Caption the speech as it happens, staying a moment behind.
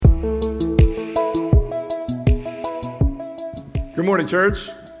Good morning, church.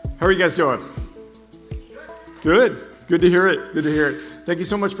 How are you guys doing? Good. Good to hear it. Good to hear it. Thank you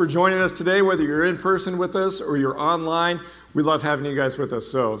so much for joining us today, whether you're in person with us or you're online. We love having you guys with us,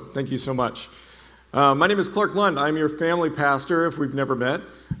 so thank you so much. My name is Clark Lund. I'm your family pastor, if we've never met,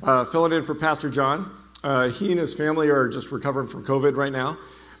 filling in for Pastor John. He and his family are just recovering from COVID right now,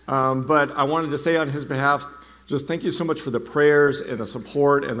 but I wanted to say on his behalf, just thank you so much for the prayers and the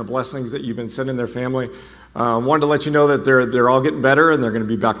support and the blessings that you've been sending their family. Wanted to let you know that they're all getting better and they're going to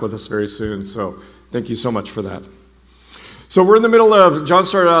be back with us very soon. So thank you so much for that. So we're in the middle of, John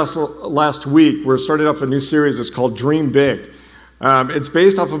started us last week. We're starting off a new series. It's called Dream Big. It's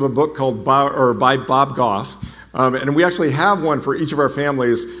based off of a book called by Bob Goff. And we actually have one for each of our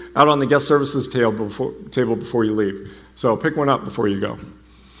families out on the guest services table before you leave. So pick one up before you go.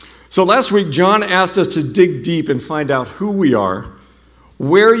 So last week, John asked us to dig deep and find out who we are,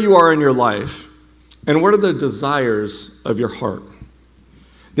 where you are in your life, and what are the desires of your heart.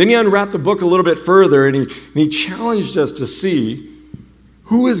 Then he unwrapped the book a little bit further, and he challenged us to see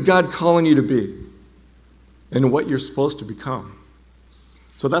who is God calling you to be and what you're supposed to become.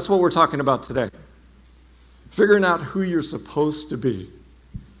 So that's what we're talking about today. Figuring out who you're supposed to be.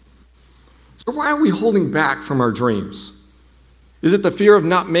 So why are we holding back from our dreams? Is it the fear of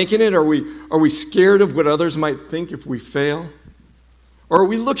not making it? Are we scared of what others might think if we fail? Or are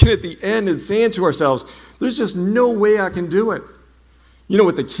we looking at the end and saying to ourselves, there's just no way I can do it? You know,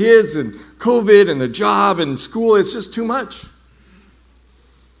 with the kids and COVID and the job and school, it's just too much.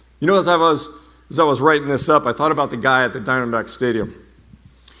 You know, as I was writing this up, I thought about the guy at the Diamondback Stadium.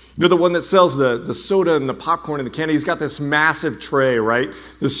 You know, the one that sells the soda and the popcorn and the candy. He's got this massive tray, right?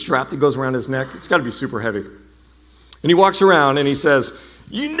 This strap that goes around his neck. It's got to be super heavy. And he walks around and he says,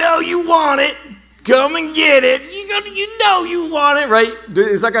 you know you want it. Come and get it. You know you want it, right?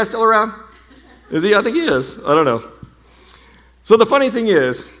 Is that guy still around? Is he? I think he is. I don't know. So the funny thing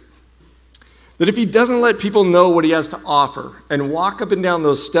is that if he doesn't let people know what he has to offer and walk up and down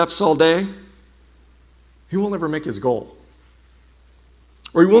those steps all day, he will never make his goal.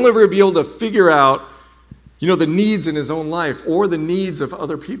 Or he will never be able to figure out, the needs in his own life or the needs of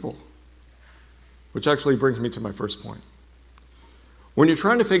other people. Which actually brings me to my first point. When you're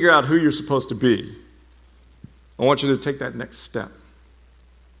trying to figure out who you're supposed to be, I want you to take that next step.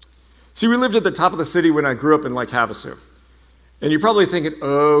 See, we lived at the top of the city when I grew up in Lake Havasu. And you're probably thinking,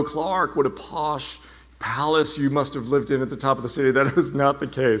 oh, Clark, what a posh palace you must have lived in at the top of the city. That was not the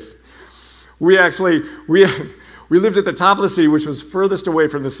case. We lived at the top of the city, which was furthest away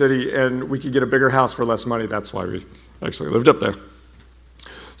from the city, and we could get a bigger house for less money. That's why we actually lived up there.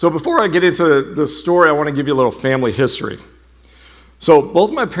 So before I get into the story, I want to give you a little family history. So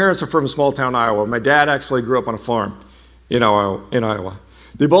both my parents are from small town Iowa. My dad actually grew up on a farm in Iowa.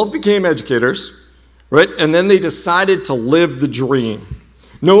 They both became educators, right? And then they decided to live the dream.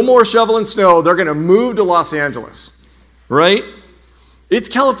 No more shoveling snow. They're going to move to Los Angeles, right? It's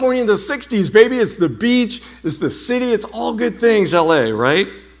California in the 60s, baby. It's the beach. It's the city. It's all good things, LA, right?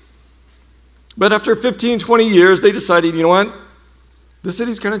 But after 15, 20 years, they decided, you know what? The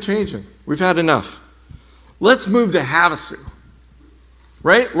city's kind of changing. We've had enough. Let's move to Havasu,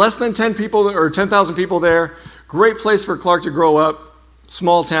 right? Less than 10 people or 10,000 people there. Great place for Clark to grow up.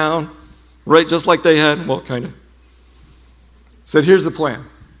 Small town, right? Just like they had. Well, kind of. Said, here's the plan.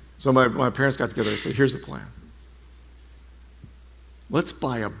 So my parents got together and said, here's the plan. Let's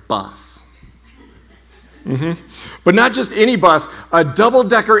buy a bus. But not just any bus, a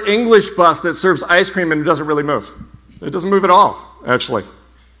double-decker English bus that serves ice cream and doesn't really move. It doesn't move at all, actually.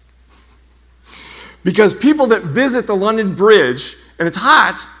 Because people that visit the London Bridge, and it's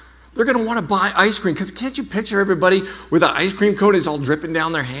hot, they're going to want to buy ice cream. Because can't you picture everybody with an ice cream cone? It's all dripping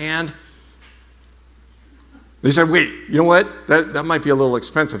down their hand. They said, wait, you know what? That might be a little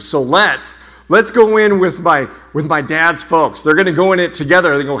expensive. So let's go in with my dad's folks. They're going to go in it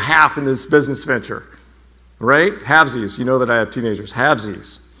together. They go half in this business venture, right? Halvesies. You know that I have teenagers.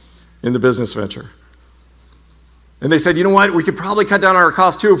 Halvesies in the business venture. And they said, you know what? We could probably cut down on our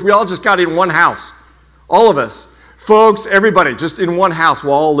costs too if we all just got in one house. All of us. Folks, everybody, just in one house.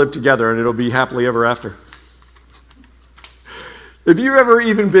 We'll all live together and it'll be happily ever after. If you've ever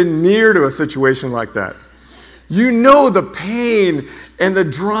even been near to a situation like that, you know the pain and the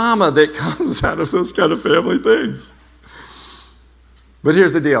drama that comes out of those kind of family things. But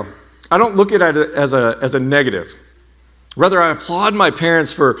here's the deal. I don't look at it as a negative. Rather, I applaud my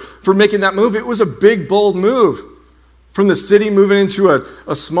parents for making that move. It was a big, bold move. From the city moving into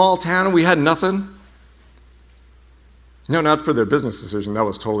a small town and we had nothing. No, not for their business decision. That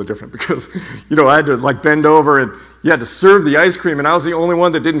was totally different because, I had to bend over and you had to serve the ice cream and I was the only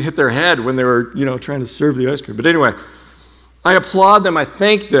one that didn't hit their head when they were, trying to serve the ice cream. But anyway, I applaud them. I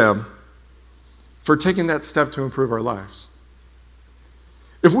thank them for taking that step to improve our lives.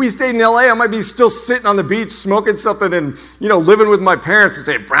 If we stayed in LA, I might be still sitting on the beach smoking something and, living with my parents and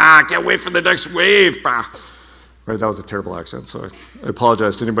saying, brah, can't wait for the next wave, brah. Right, that was a terrible accent, so I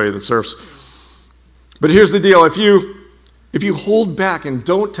apologize to anybody that surfs. But here's the deal. If you hold back and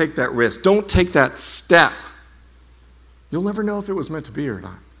don't take that risk, don't take that step, you'll never know if it was meant to be or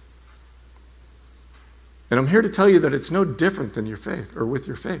not. And I'm here to tell you that it's no different than your faith or with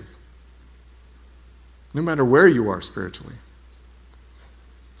your faith. No matter where you are spiritually.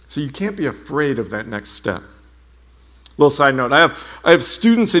 So you can't be afraid of that next step. Little side note, I have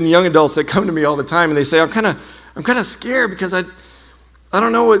students and young adults that come to me all the time and they say, I'm kind of scared because I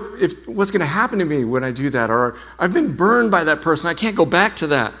don't know what's going to happen to me when I do that, or I've been burned by that person. I can't go back to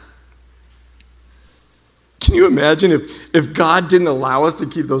that. Can you imagine if God didn't allow us to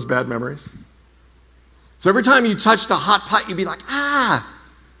keep those bad memories? So every time you touched a hot pot, you'd be like, ah.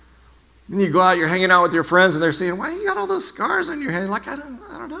 Then you go out, you're hanging out with your friends, and they're saying, why you got all those scars on your head? You're like, I don't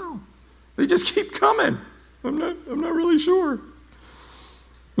know. They just keep coming. I'm not really sure.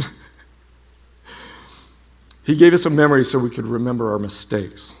 He gave us a memory so we could remember our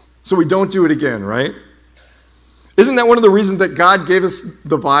mistakes. So we don't do it again, right? Isn't that one of the reasons that God gave us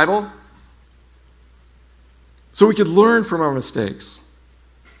the Bible? So we could learn from our mistakes.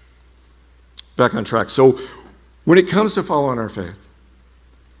 Back on track. So when it comes to following our faith,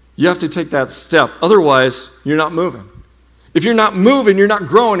 you have to take that step. Otherwise, you're not moving. If you're not moving, you're not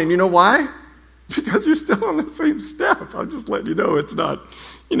growing. And you know why? Because you're still on the same step. I'm just letting you know it's not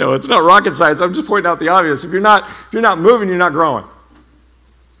rocket science. I'm just pointing out the obvious. If you're not moving, you're not growing.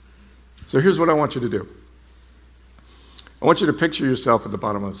 So here's what I want you to do. I want you to picture yourself at the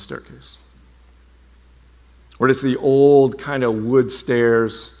bottom of the staircase. Where it's the old kind of wood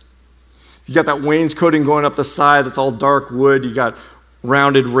stairs. You got that wainscoting going up the side that's all dark wood. You got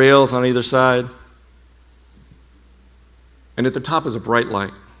rounded rails on either side. And at the top is a bright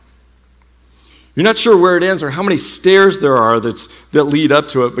light. You're not sure where it ends or how many stairs there are that lead up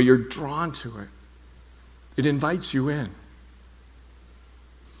to it, but you're drawn to it. It invites you in.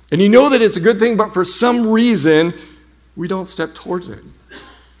 And you know that it's a good thing, but for some reason, we don't step towards it.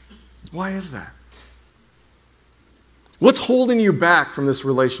 Why is that? What's holding you back from this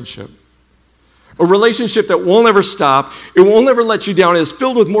relationship? A relationship that won't ever stop, it won't ever let you down, it is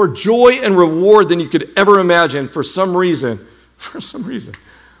filled with more joy and reward than you could ever imagine. For some reason,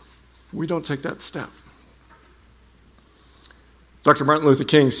 we don't take that step. Dr. Martin Luther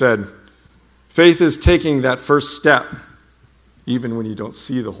King said, faith is taking that first step, even when you don't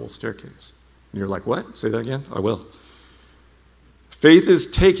see the whole staircase. And you're like, what? Say that again? I will. Faith is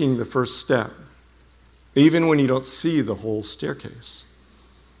taking the first step, even when you don't see the whole staircase.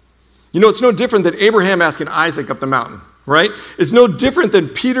 It's no different than Abraham asking Isaac up the mountain, right? It's no different than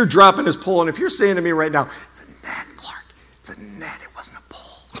Peter dropping his pole. And if you're saying to me right now, it's a net, Clark, it's a net, it wasn't a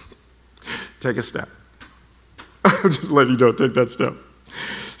pole. Take a step. I'm just letting you know, take that step.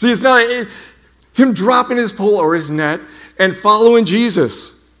 See, it's not him dropping his pole or his net and following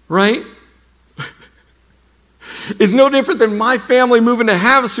Jesus, right? It's no different than my family moving to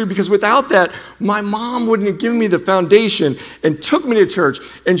Havasu, because without that, my mom wouldn't have given me the foundation and took me to church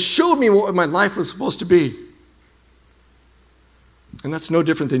and showed me what my life was supposed to be. And that's no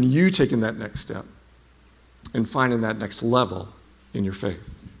different than you taking that next step and finding that next level in your faith.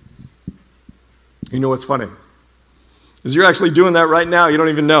 You know what's funny? Is you're actually doing that right now, you don't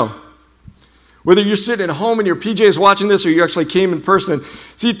even know. Whether you're sitting at home in your PJs watching this or you actually came in person,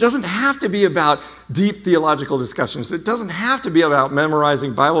 see, it doesn't have to be about deep theological discussions. It doesn't have to be about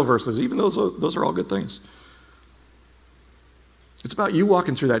memorizing Bible verses, even though those are all good things. It's about you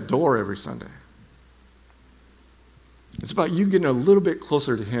walking through that door every Sunday. It's about you getting a little bit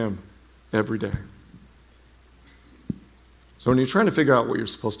closer to Him every day. So when you're trying to figure out what you're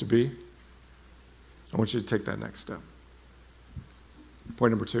supposed to be, I want you to take that next step.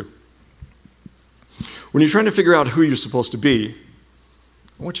 Point number 2. When you're trying to figure out who you're supposed to be,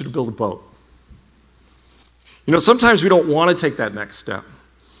 I want you to build a boat. Sometimes we don't want to take that next step.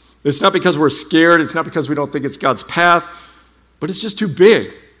 It's not because we're scared. It's not because we don't think it's God's path, but it's just too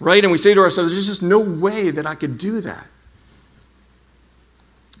big, right? And we say to ourselves, there's just no way that I could do that.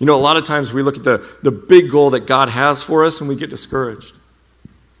 A lot of times we look at the big goal that God has for us and we get discouraged.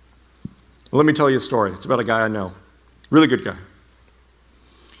 Well, let me tell you a story. It's about a guy I know. Really good guy.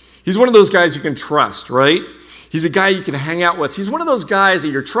 He's one of those guys you can trust, right? He's a guy you can hang out with. He's one of those guys that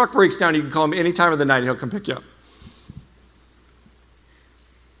your truck breaks down, you can call him any time of the night and he'll come pick you up.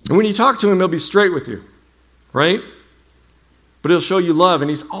 And when you talk to him, he'll be straight with you, right? But he'll show you love, and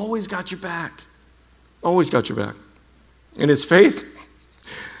he's always got your back. Always got your back. In his faith,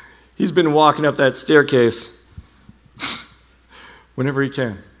 he's been walking up that staircase whenever he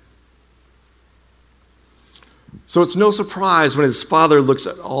can. So it's no surprise when his father looks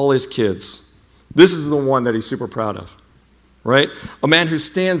at all his kids. This is the one that he's super proud of, right? A man who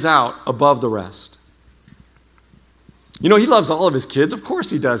stands out above the rest. You know, he loves all of his kids. Of course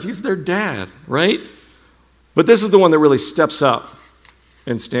he does. He's their dad, right? But this is the one that really steps up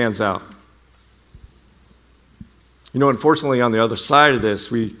and stands out. You know, unfortunately, on the other side of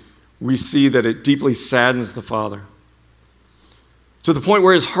this, we see that it deeply saddens the father. To the point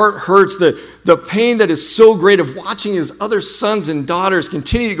where his heart hurts, the pain that is so great of watching his other sons and daughters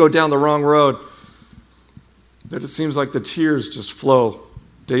continue to go down the wrong road, that it seems like the tears just flow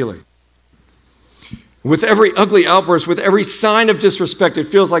daily. With every ugly outburst, with every sign of disrespect, it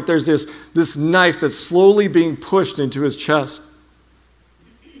feels like there's this knife that's slowly being pushed into his chest.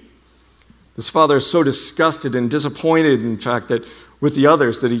 This father is so disgusted and disappointed, in fact, that with the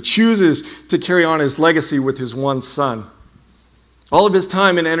others, that he chooses to carry on his legacy with his one son. All of his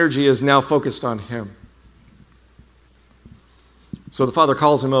time and energy is now focused on him. So the father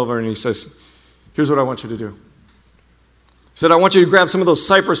calls him over and he says, here's what I want you to do. He said, I want you to grab some of those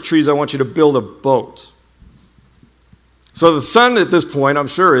cypress trees. I want you to build a boat. So the son at this point, I'm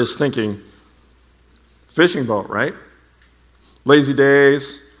sure, is thinking, fishing boat, right? Lazy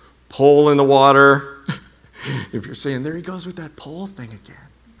days, pole in the water. If you're saying, there he goes with that pole thing again,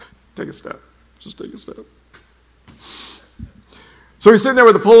 take a step. Just take a step. So he's sitting there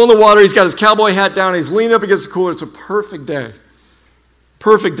with the pole in the water. He's got his cowboy hat down. He's leaning up against the cooler. It's a perfect day.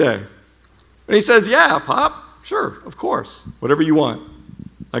 Perfect day. And he says, yeah, Pop, sure, of course. Whatever you want.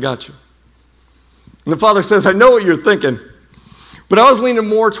 I got you. And the father says, I know what you're thinking, but I was leaning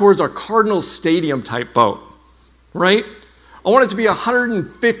more towards our Cardinals Stadium type boat, right? I want it to be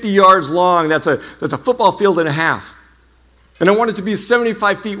 150 yards long. That's a football field and a half. And I want it to be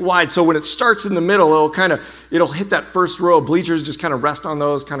 75 feet wide, so when it starts in the middle, it'll hit that first row of bleachers, just kind of rest on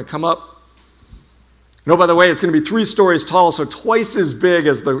those, kind of come up. And oh, by the way, it's going to be 3 stories tall, so twice as big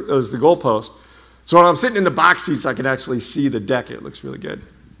as the goalpost. So when I'm sitting in the box seats, I can actually see the deck. It looks really good.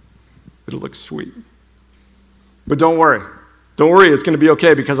 It'll look sweet. But don't worry. Don't worry, it's going to be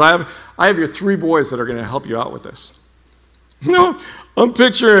okay, because I have your 3 boys that are going to help you out with this. You know, I'm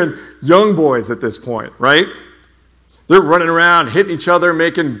picturing young boys at this point, right? They're running around, hitting each other,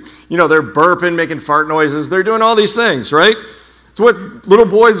 making, they're burping, making fart noises. They're doing all these things, right? It's what little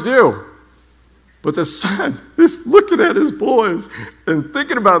boys do. But the son is looking at his boys and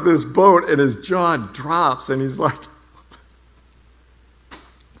thinking about this boat, and his jaw drops, and he's like...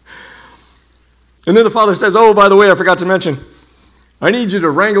 And then the father says, oh, by the way, I forgot to mention, I need you to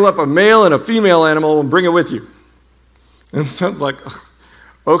wrangle up a male and a female animal and bring it with you. And the son's like,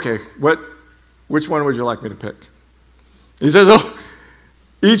 okay, which one would you like me to pick? He says, oh,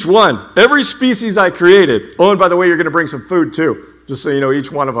 each one, every species I created. Oh, and by the way, you're going to bring some food too. Just so you know,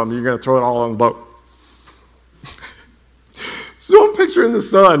 each one of them, you're going to throw it all on the boat. So I'm picturing the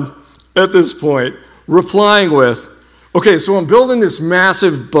son at this point replying with, okay, so I'm building this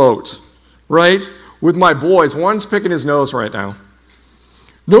massive boat, right, with my boys. One's picking his nose right now.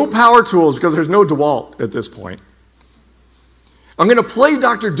 No power tools because there's no DeWalt at this point. I'm going to play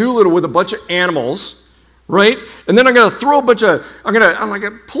Dr. Dolittle with a bunch of animals, right? And then I'm going to throw I'm going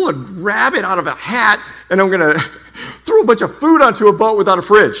to pull a rabbit out of a hat, and I'm going to throw a bunch of food onto a boat without a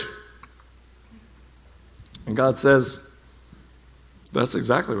fridge. And God says, that's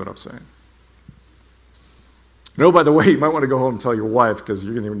exactly what I'm saying. And oh, by the way, you might want to go home and tell your wife, because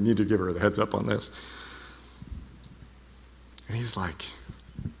you're going to need to give her the heads up on this. And he's like,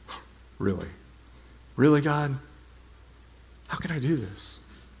 really? Really, God? How can I do this?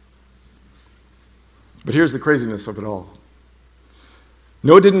 But here's the craziness of it all.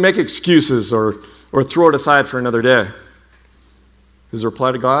 Noah didn't make excuses or throw it aside for another day. His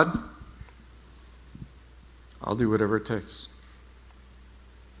reply to God, I'll do whatever it takes.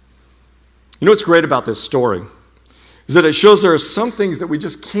 You know what's great about this story is that it shows there are some things that we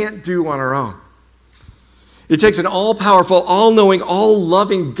just can't do on our own. It takes an all-powerful, all-knowing,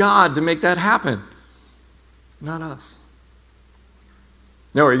 all-loving God to make that happen, not us.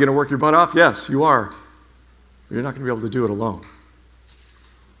 Now, are you going to work your butt off? Yes, you are. But you're not going to be able to do it alone.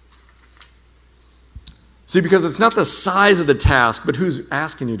 See, because it's not the size of the task, but who's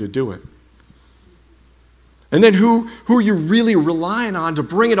asking you to do it. And then who are you really relying on to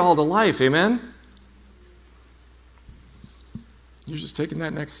bring it all to life, amen? You're just taking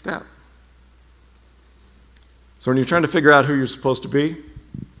that next step. So when you're trying to figure out who you're supposed to be,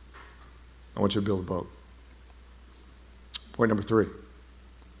 I want you to build a boat. Point number 3.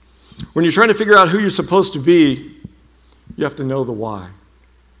 When you're trying to figure out who you're supposed to be, You have to know the why.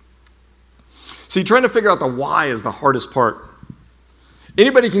 See, trying to figure out the why is the hardest part.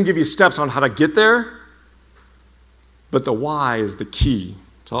 Anybody can give you steps on how to get there, but the why is the key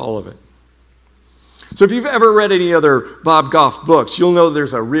to all of it. So if you've ever read any other Bob Goff books, you'll know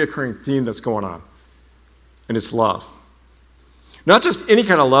there's a reoccurring theme that's going on, and it's love. Not just any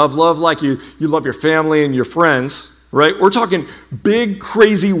kind of love like you love your family and your friends, right? We're talking big,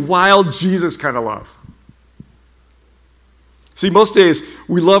 crazy, wild Jesus kind of love. See, most days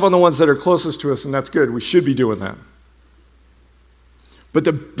we love on the ones that are closest to us, and that's good. We should be doing that. But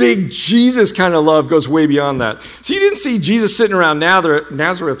the big Jesus kind of love goes way beyond that. So you didn't see Jesus sitting around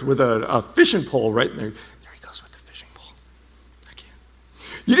Nazareth with a fishing pole right there. There he goes with the fishing pole. Again.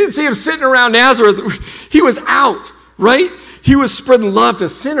 You didn't see him sitting around Nazareth. He was out, right? He was spreading love to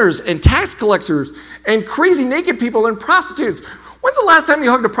sinners and tax collectors and crazy naked people and prostitutes. When's the last time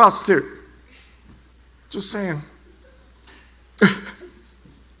you hugged a prostitute? Just saying.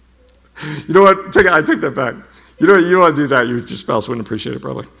 You know what? I take that back. You don't want to do that. Your spouse wouldn't appreciate it,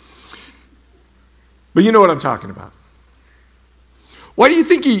 probably. But you know what I'm talking about. Why do you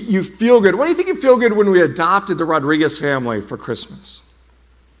think you feel good? Why do you think you feel good when we adopted the Rodriguez family for Christmas?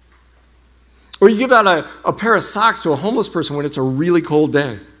 Or you give out a pair of socks to a homeless person when it's a really cold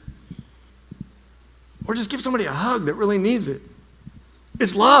day? Or just give somebody a hug that really needs it?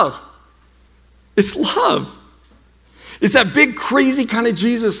 It's love. It's love. It's that big, crazy kind of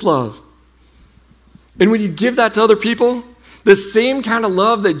Jesus love. And when you give that to other people, the same kind of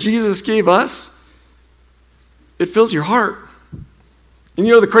love that Jesus gave us, it fills your heart. And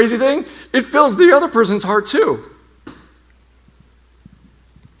you know the crazy thing? It fills the other person's heart too.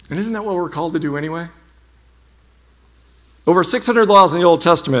 And isn't that what we're called to do anyway? Over 600 laws in the Old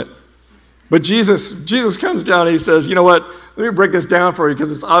Testament. But Jesus comes down and he says, you know what? Let me break this down for you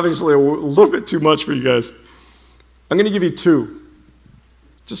because it's obviously a little bit too much for you guys. I'm going to give you 2.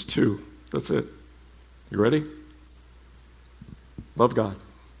 Just 2. That's it. You ready? Love God.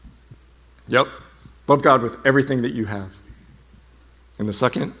 Yep. Love God with everything that you have. And the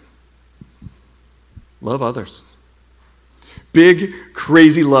second, love others. Big,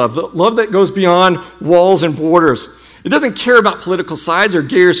 crazy love. The love that goes beyond walls and borders. It doesn't care about political sides or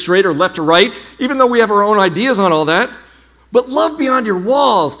gay or straight or left or right, even though we have our own ideas on all that. But love beyond your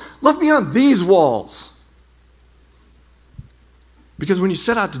walls. Love beyond these walls. Because when you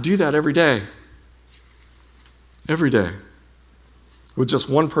set out to do that every day, with just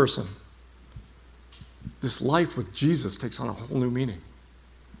one person, this life with Jesus takes on a whole new meaning.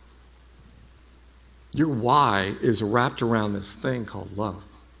 Your why is wrapped around this thing called love.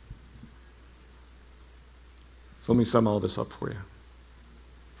 So let me sum all this up for you.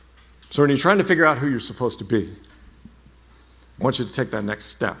 So when you're trying to figure out who you're supposed to be, I want you to take that next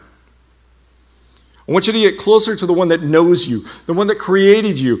step. I want you to get closer to the one that knows you, the one that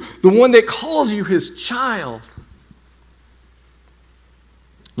created you, the one that calls you his child.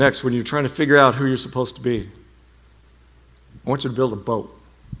 Next, when you're trying to figure out who you're supposed to be, I want you to build a boat.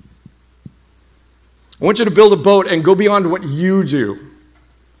 I want you to build a boat and go beyond what you do.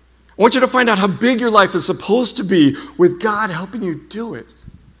 I want you to find out how big your life is supposed to be with God helping you do it.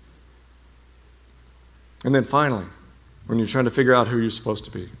 And then finally, when you're trying to figure out who you're supposed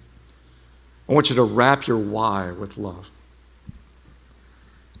to be, I want you to wrap your why with love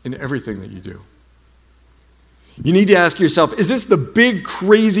in everything that you do. You need to ask yourself, is this the big,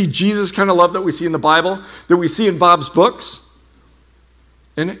 crazy Jesus kind of love that we see in the Bible, that we see in Bob's books?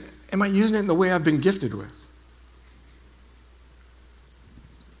 And am I using it in the way I've been gifted with?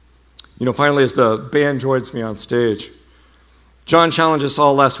 You know, finally, as the band joins me on stage, John challenged us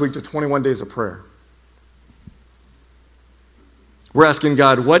all last week to 21 days of prayer. We're asking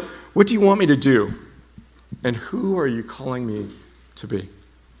God, what do you want me to do? And who are you calling me to be?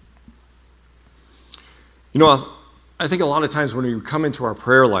 You know, I think a lot of times when we come into our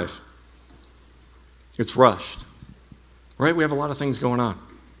prayer life, it's rushed, right? We have a lot of things going on.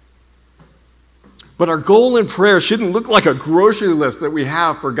 But our goal in prayer shouldn't look like a grocery list that we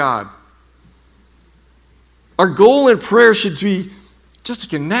have for God. Our goal in prayer should be just to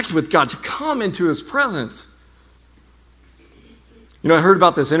connect with God, to come into his presence. You know, I heard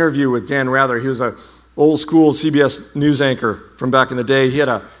about this interview with Dan Rather. He was an old school CBS news anchor from back in the day. He had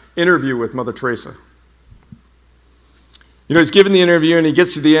an interview with Mother Teresa. You know, he's given the interview and he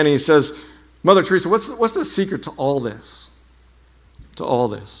gets to the end and he says, Mother Teresa, what's the secret to all this? To all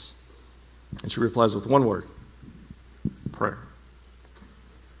this? And she replies with one word: prayer.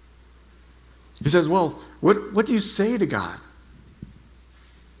 He says, well, what do you say to God?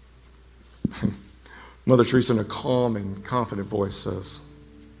 Mother Teresa, in a calm and confident voice, says,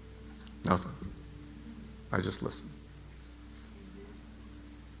 nothing. I just listen.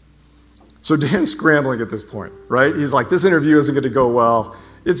 So Dan's scrambling at this point, right? He's like, this interview isn't going to go well.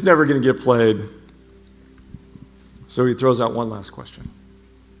 It's never going to get played. So he throws out one last question.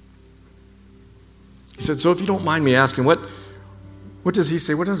 He said, so if you don't mind me asking, what does he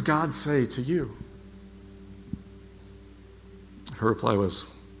say? What does God say to you? Her reply was,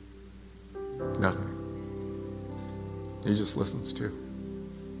 nothing. He just listens too.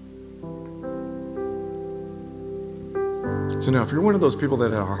 So now, if you're one of those people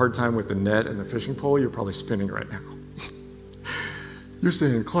that had a hard time with the net and the fishing pole, you're probably spinning right now. You're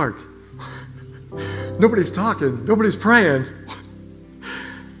saying, Clark, nobody's talking, nobody's praying.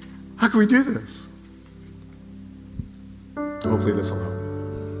 How can we do this? Hopefully this will help.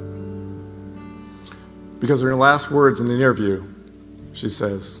 Because in her last words in the interview, she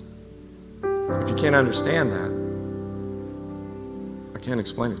says, if you can't understand that, I can't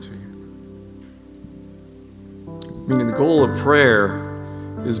explain it to you. Meaning the goal of prayer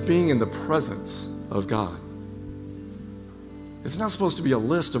is being in the presence of God. It's not supposed to be a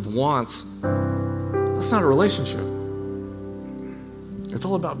list of wants. That's not a relationship. It's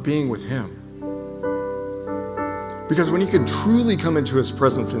all about being with Him. Because when you can truly come into His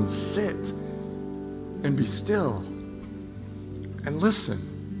presence and sit and be still and listen,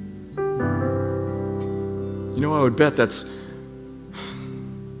 you know, I would bet that's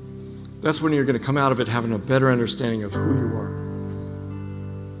when you're going to come out of it having a better understanding of who you are,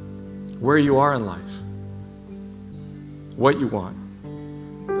 where you are in life, what you want,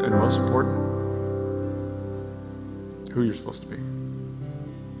 and most important, who you're supposed to be.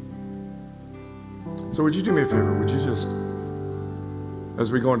 So would you do me a favor? Would you just,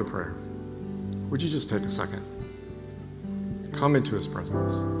 as we go into prayer, would you just take a second, come into His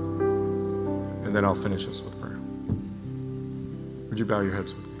presence, and then I'll finish us with prayer. Would you bow your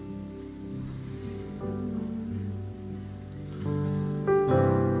heads with me?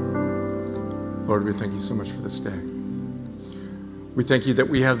 Lord, we thank you so much for this day. We thank you that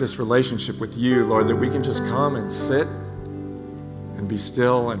we have this relationship with you, Lord, that we can just come and sit and be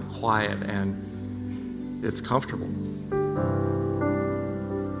still and quiet, and it's comfortable.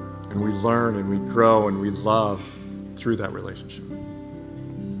 And we learn and we grow and we love through that relationship.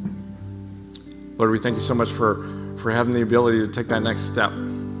 Lord, we thank you so much for having the ability to take that next step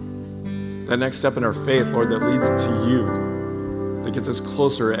in our faith, Lord, that leads to you, that gets us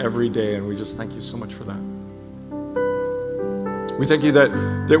closer every day, and we just thank you so much for that. We thank you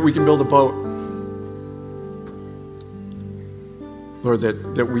that we can build a boat, Lord,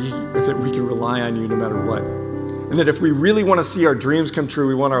 that we can rely on you no matter what. And that if we really want to see our dreams come true,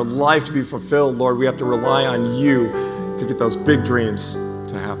 we want our life to be fulfilled, Lord, we have to rely on you to get those big dreams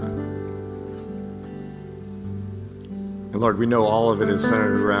to happen. And Lord, we know all of it is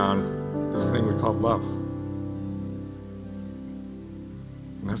centered around this thing we call love.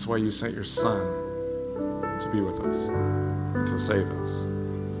 And that's why you sent your Son to be with us, to save us.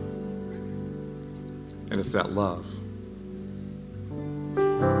 And it's that love.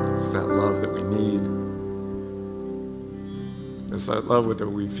 It's that love that we need. It's that love that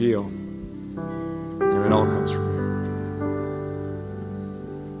we feel. And it all comes from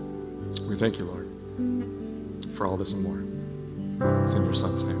you. We thank you, Lord, for all this and more. It's in your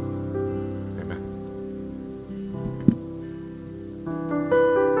Son's name.